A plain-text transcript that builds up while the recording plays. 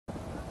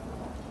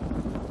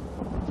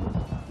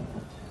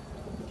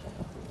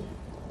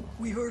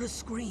We heard a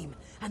scream,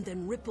 and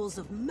then ripples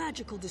of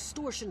magical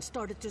distortion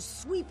started to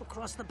sweep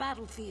across the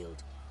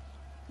battlefield.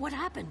 What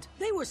happened?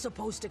 They were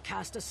supposed to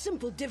cast a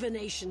simple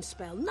divination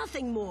spell,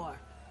 nothing more.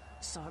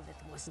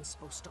 Sarvith wasn't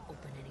supposed to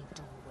open any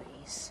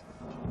doorways.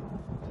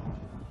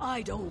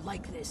 I don't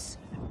like this.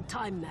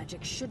 Time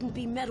magic shouldn't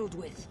be meddled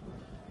with.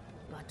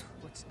 But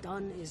what's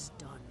done is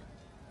done.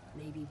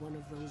 Maybe one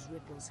of those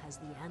ripples has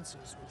the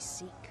answers we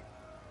seek.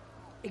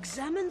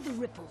 Examine the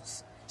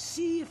ripples.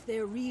 See if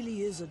there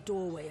really is a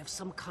doorway of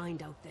some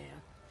kind out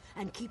there.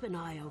 And keep an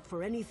eye out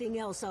for anything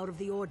else out of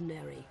the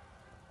ordinary.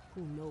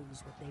 Who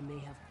knows what they may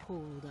have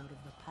pulled out of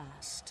the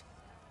past.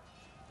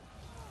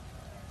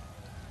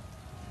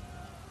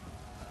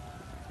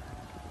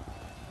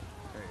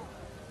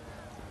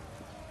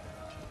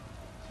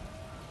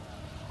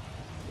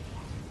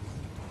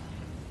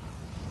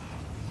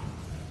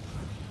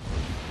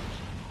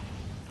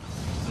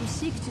 You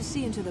seek to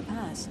see into the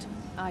past.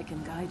 I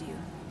can guide you.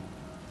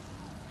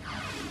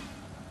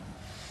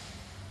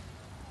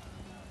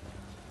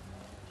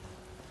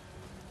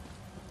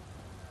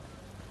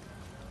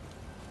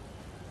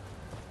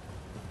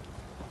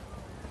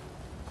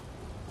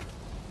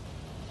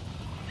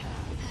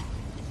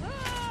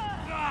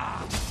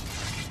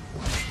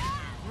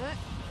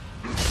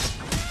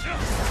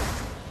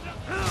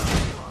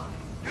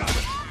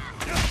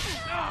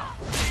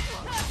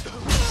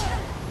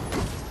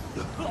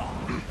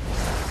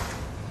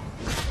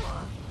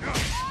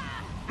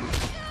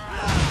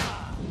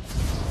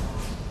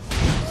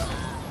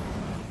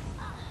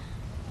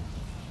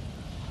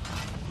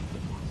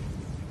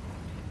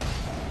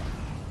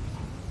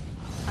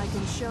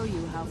 Show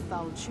you how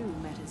Foul Chu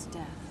met his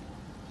death.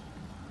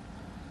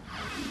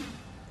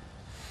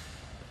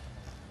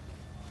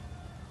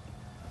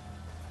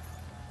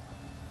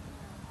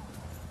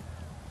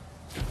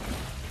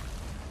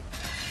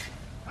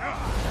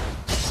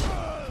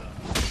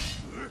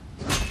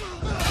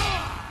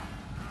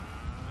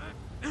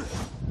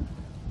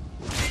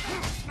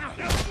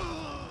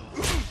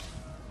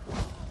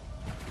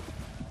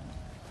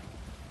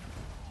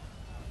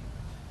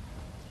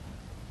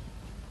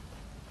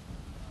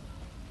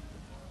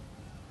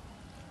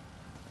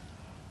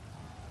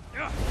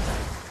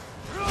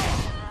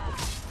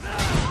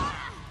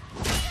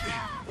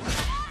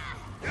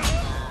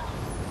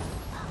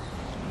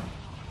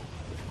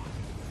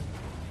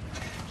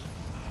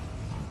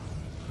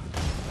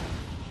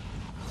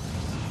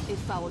 If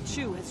Foul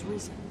Chu has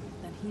risen,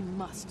 then he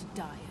must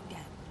die again.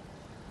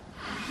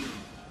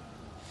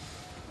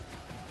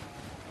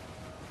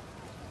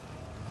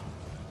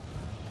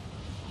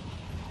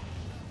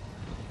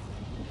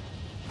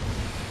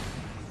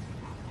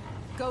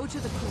 Go to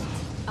the court.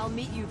 I'll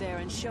meet you there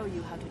and show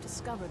you how to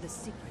discover the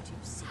secret you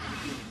seek.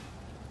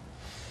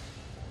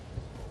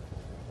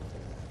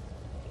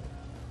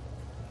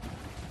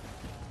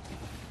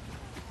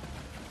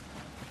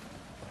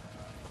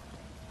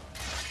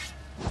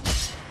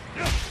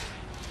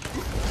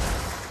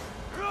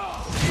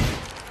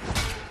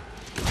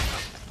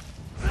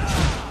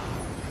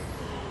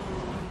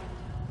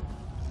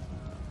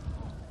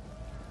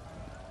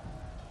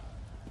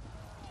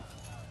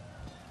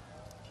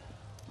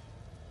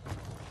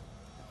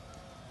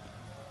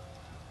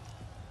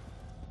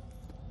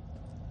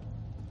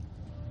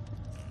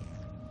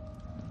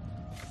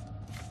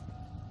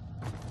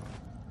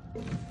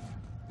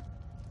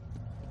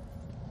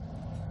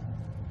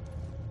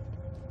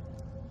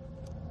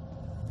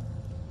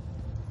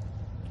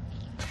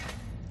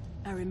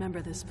 I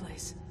remember this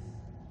place.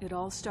 It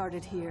all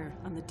started here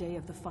on the day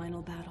of the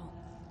final battle.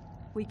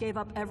 We gave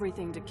up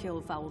everything to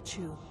kill Foul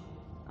Chu.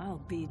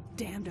 I'll be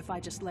damned if I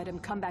just let him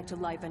come back to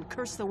life and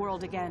curse the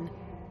world again.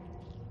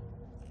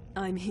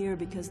 I'm here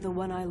because the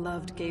one I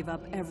loved gave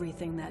up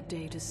everything that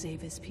day to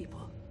save his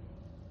people.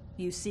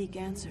 You seek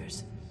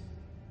answers.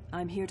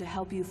 I'm here to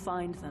help you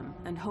find them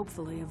and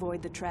hopefully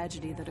avoid the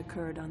tragedy that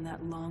occurred on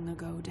that long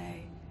ago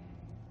day.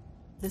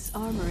 This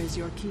armor is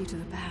your key to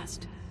the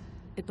past.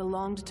 It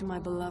belonged to my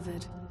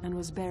beloved and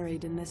was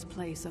buried in this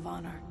place of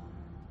honor.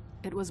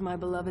 It was my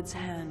beloved's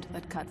hand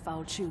that cut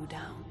Foul Chu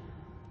down.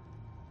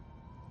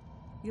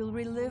 You'll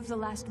relive the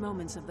last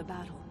moments of the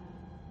battle.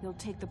 You'll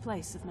take the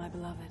place of my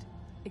beloved.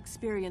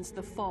 Experience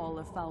the fall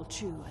of Foul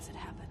Chu as it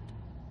happened.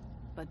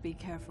 But be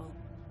careful.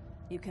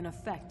 You can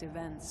affect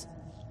events.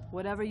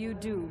 Whatever you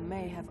do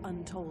may have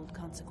untold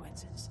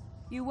consequences.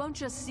 You won't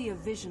just see a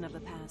vision of the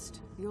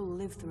past. You'll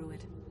live through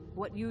it.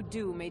 What you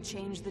do may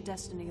change the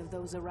destiny of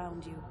those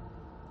around you.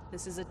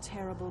 This is a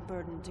terrible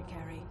burden to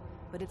carry,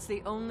 but it's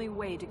the only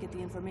way to get the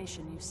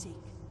information you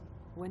seek.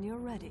 When you're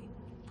ready,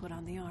 put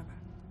on the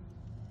armor.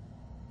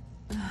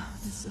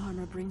 This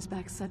armor brings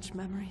back such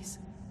memories.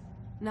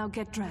 Now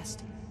get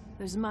dressed.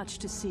 There's much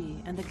to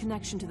see, and the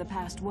connection to the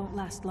past won't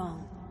last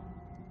long.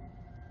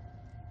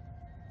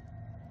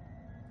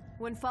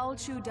 When Foul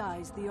Chu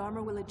dies, the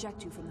armor will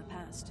eject you from the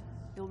past.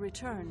 You'll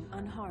return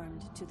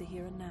unharmed to the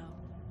here and now.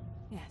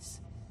 Yes,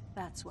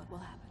 that's what will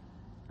happen.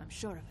 I'm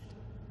sure of it.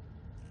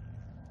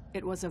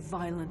 It was a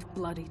violent,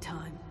 bloody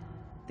time.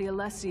 The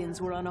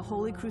Alessians were on a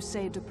holy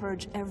crusade to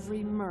purge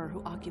every Mer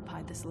who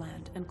occupied this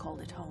land and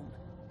called it home.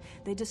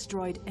 They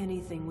destroyed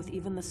anything with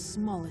even the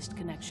smallest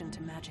connection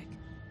to magic.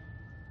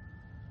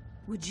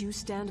 Would you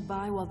stand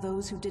by while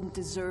those who didn't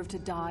deserve to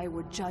die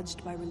were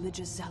judged by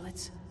religious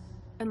zealots?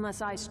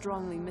 Unless I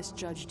strongly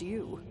misjudged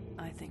you,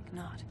 I think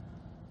not.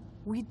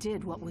 We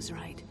did what was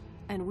right,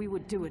 and we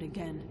would do it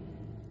again,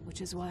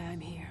 which is why I'm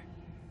here.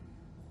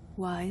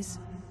 Wise,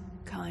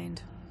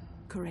 kind,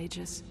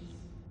 courageous.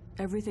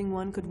 Everything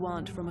one could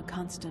want from a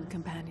constant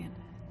companion.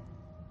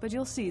 But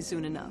you'll see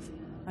soon enough.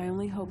 I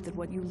only hope that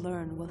what you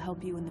learn will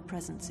help you in the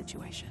present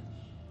situation.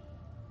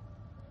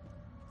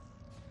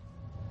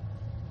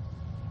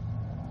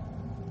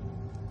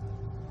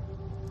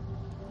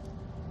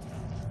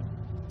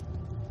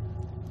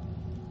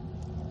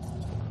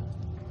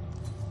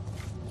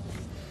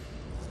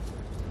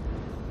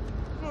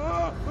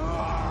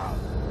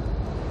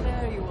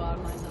 There you are,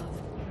 my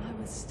love.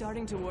 I was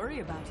starting to worry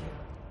about you.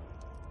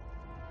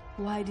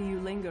 Why do you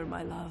linger,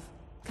 my love?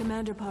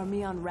 Commander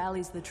Parmeon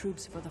rallies the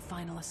troops for the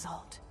final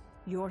assault.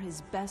 You're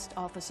his best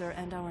officer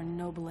and our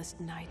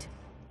noblest knight.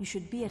 You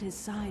should be at his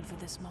side for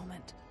this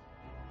moment.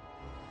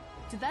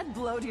 Did that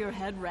blow to your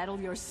head rattle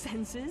your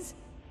senses?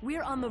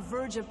 We're on the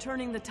verge of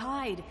turning the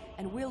tide,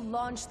 and we'll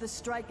launch the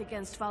strike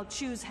against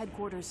Falchu's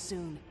headquarters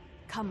soon.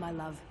 Come, my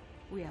love.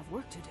 We have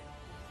work to do.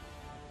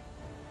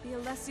 The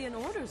Alessian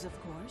orders,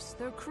 of course.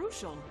 They're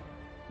crucial.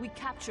 We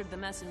captured the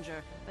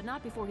messenger, but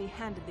not before he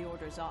handed the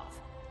orders off.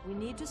 We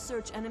need to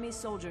search enemy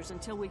soldiers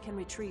until we can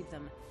retrieve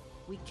them.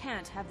 We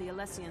can't have the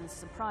Alessians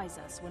surprise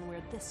us when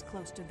we're this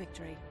close to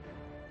victory.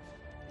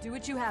 Do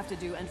what you have to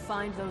do and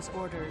find those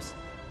orders.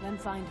 Then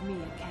find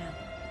me at camp.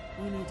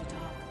 We need to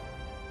talk.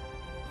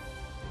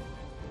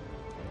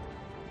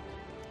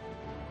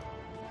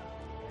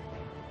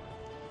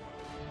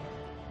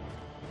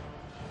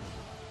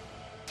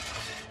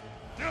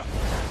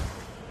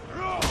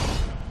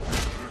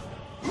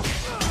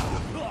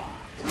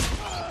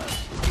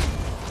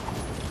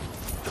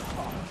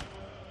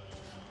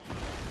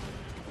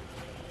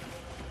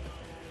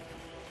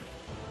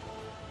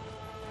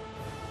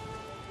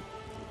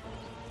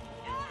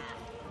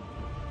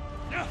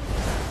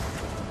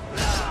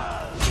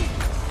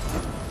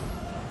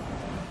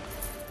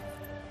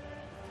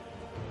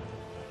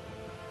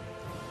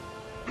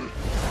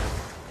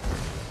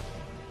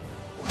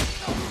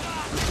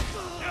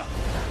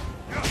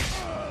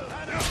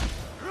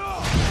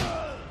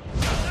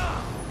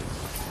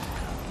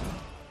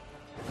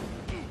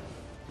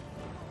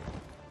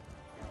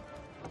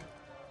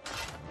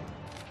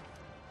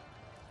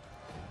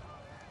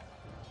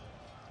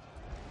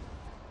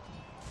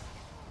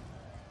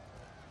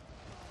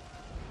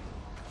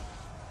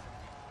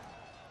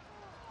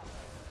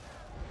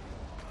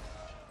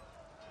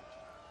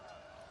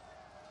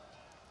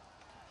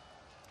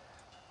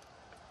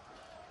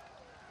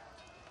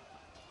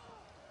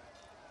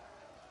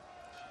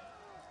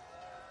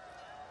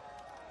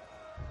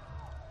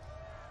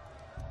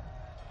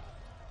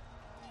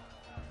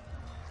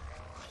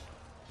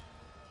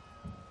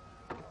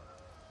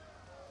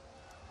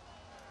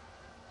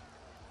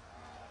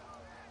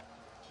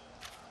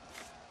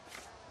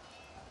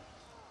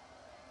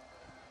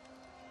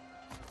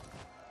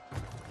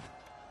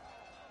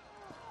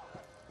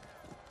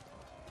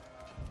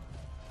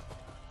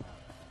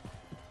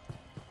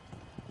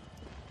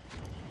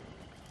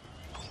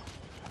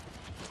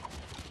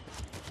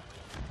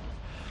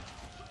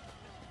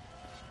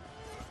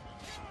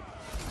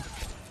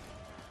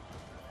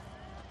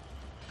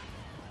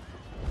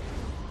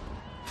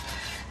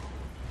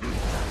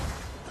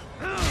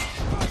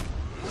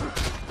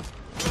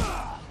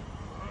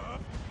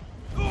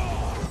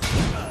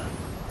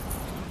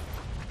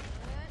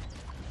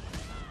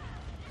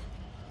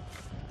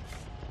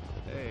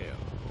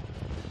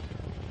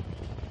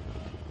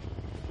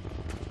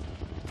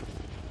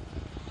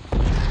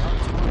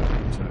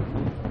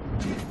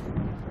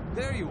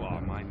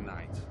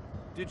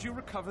 Did you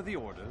recover the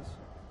orders?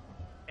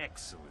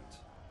 Excellent.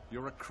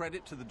 You're a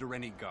credit to the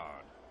Dureni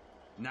Guard.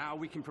 Now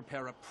we can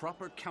prepare a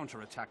proper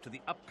counterattack to the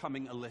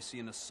upcoming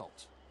Alessian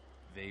assault.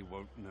 They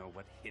won't know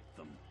what hit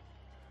them.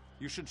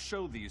 You should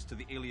show these to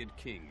the Iliad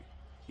King.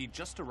 He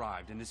just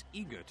arrived and is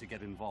eager to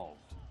get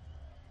involved.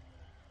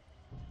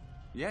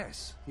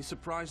 Yes, he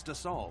surprised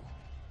us all.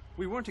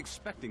 We weren't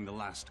expecting the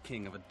last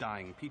king of a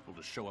dying people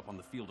to show up on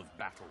the field of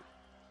battle.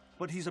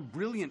 But he's a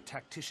brilliant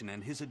tactician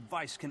and his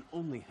advice can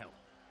only help.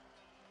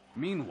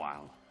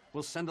 Meanwhile,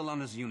 we'll send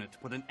Alana's unit to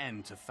put an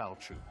end to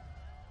Falchu.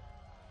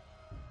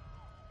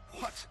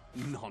 What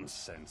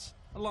nonsense!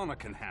 Alana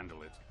can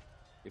handle it.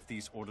 If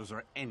these orders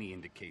are any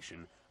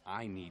indication,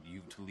 I need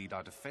you to lead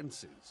our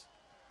defenses.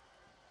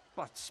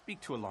 But speak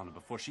to Alana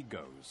before she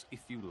goes, if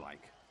you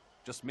like.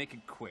 Just make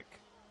it quick,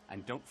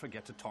 and don't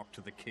forget to talk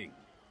to the king.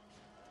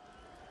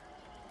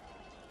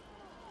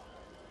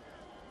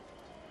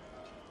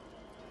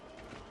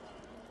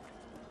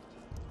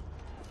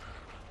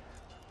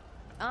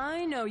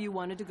 I know you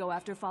wanted to go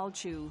after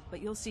Falchu,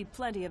 but you'll see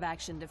plenty of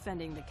action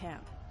defending the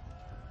camp.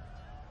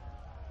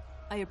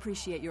 I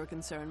appreciate your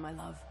concern, my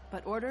love.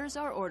 But orders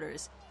are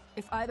orders.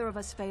 If either of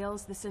us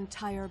fails, this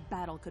entire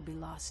battle could be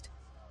lost.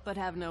 But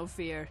have no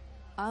fear.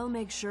 I'll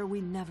make sure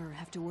we never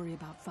have to worry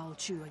about Foul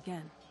Chu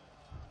again.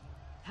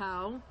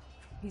 How?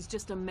 He's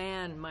just a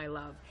man, my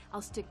love.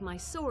 I'll stick my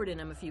sword in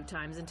him a few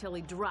times until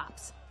he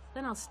drops.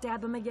 Then I'll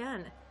stab him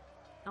again.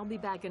 I'll be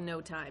back in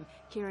no time,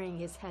 carrying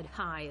his head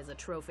high as a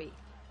trophy.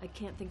 I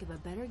can't think of a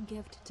better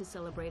gift to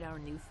celebrate our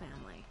new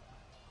family.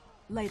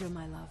 Later,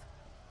 my love.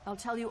 I'll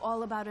tell you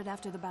all about it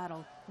after the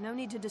battle. No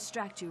need to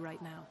distract you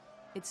right now.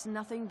 It's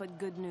nothing but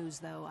good news,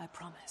 though, I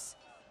promise.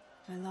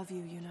 I love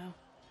you, you know.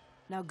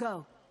 Now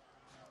go.